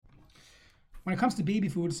When it comes to baby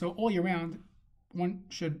food, so all year round, one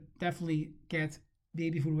should definitely get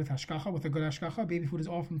baby food with hashkacha, with a good hashkacha. Baby food is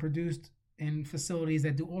often produced in facilities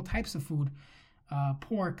that do all types of food,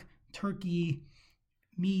 pork, turkey,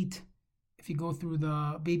 meat. If you go through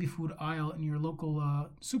the baby food aisle in your local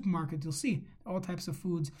supermarket, you'll see all types of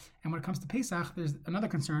foods. And when it comes to Pesach, there's another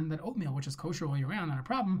concern that oatmeal, which is kosher all year round, not a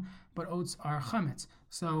problem, but oats are chametz.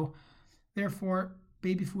 So therefore,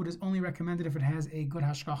 baby food is only recommended if it has a good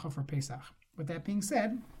hashkacha for Pesach. With that being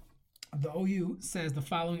said, the OU says the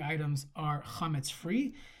following items are chametz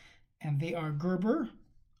free, and they are Gerber,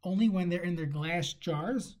 only when they're in their glass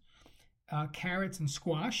jars, carrots and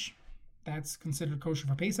squash. That's considered kosher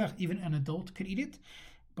for Pesach. Even an adult could eat it.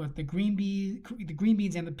 But the green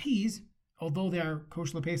beans and the peas, although they are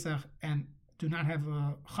kosher for Pesach and do not have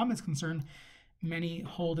a chametz concern, many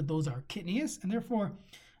hold that those are kitnius, and therefore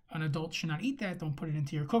an adult should not eat that. Don't put it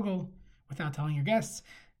into your kugel without telling your guests.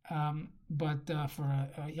 But for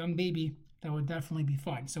a young baby, that would definitely be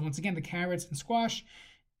fine. So once again, the carrots and squash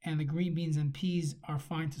and the green beans and peas are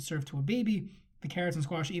fine to serve to a baby. The carrots and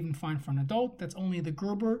squash even fine for an adult. That's only the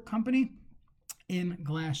Gerber company in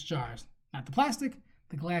glass jars. Not the plastic,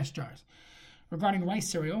 the glass jars. Regarding rice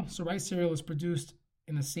cereal, so rice cereal is produced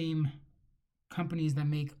in the same companies that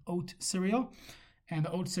make oat cereal. And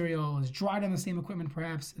the oat cereal is dried on the same equipment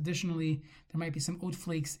perhaps. Additionally, there might be some oat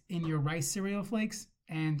flakes in your rice cereal flakes,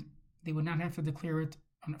 and they would not have to declare it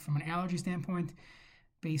from an allergy standpoint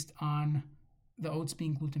based on the oats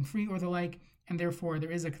being gluten-free or the like, and therefore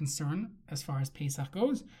there is a concern as far as Pesach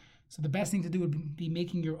goes. So the best thing to do would be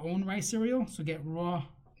making your own rice cereal. So get raw,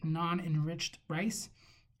 non-enriched rice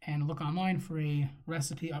and look online for a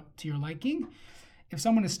recipe up to your liking. If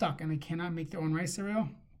someone is stuck and they cannot make their own rice cereal,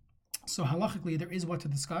 so halachically there is what to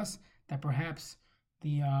discuss, that perhaps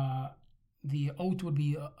the oat would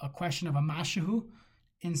be a question of a mashahu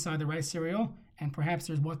inside the rice cereal, and perhaps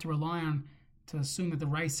there's what to rely on to assume that the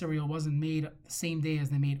rice cereal wasn't made the same day as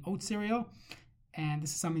they made oat cereal. And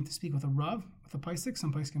this is something to speak with a Rav, with a Paisik.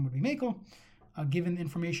 Some Paisikim would be Mekel. Given the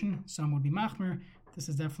information, some would be Machmer. This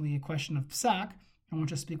is definitely a question of Psak. I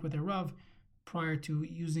want you to speak with a Rav prior to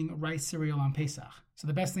using rice cereal on Pesach. So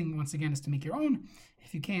the best thing, once again, is to make your own.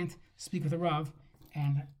 If you can't, speak with a Rav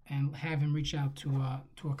and have him reach out to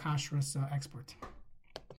a kashrus expert.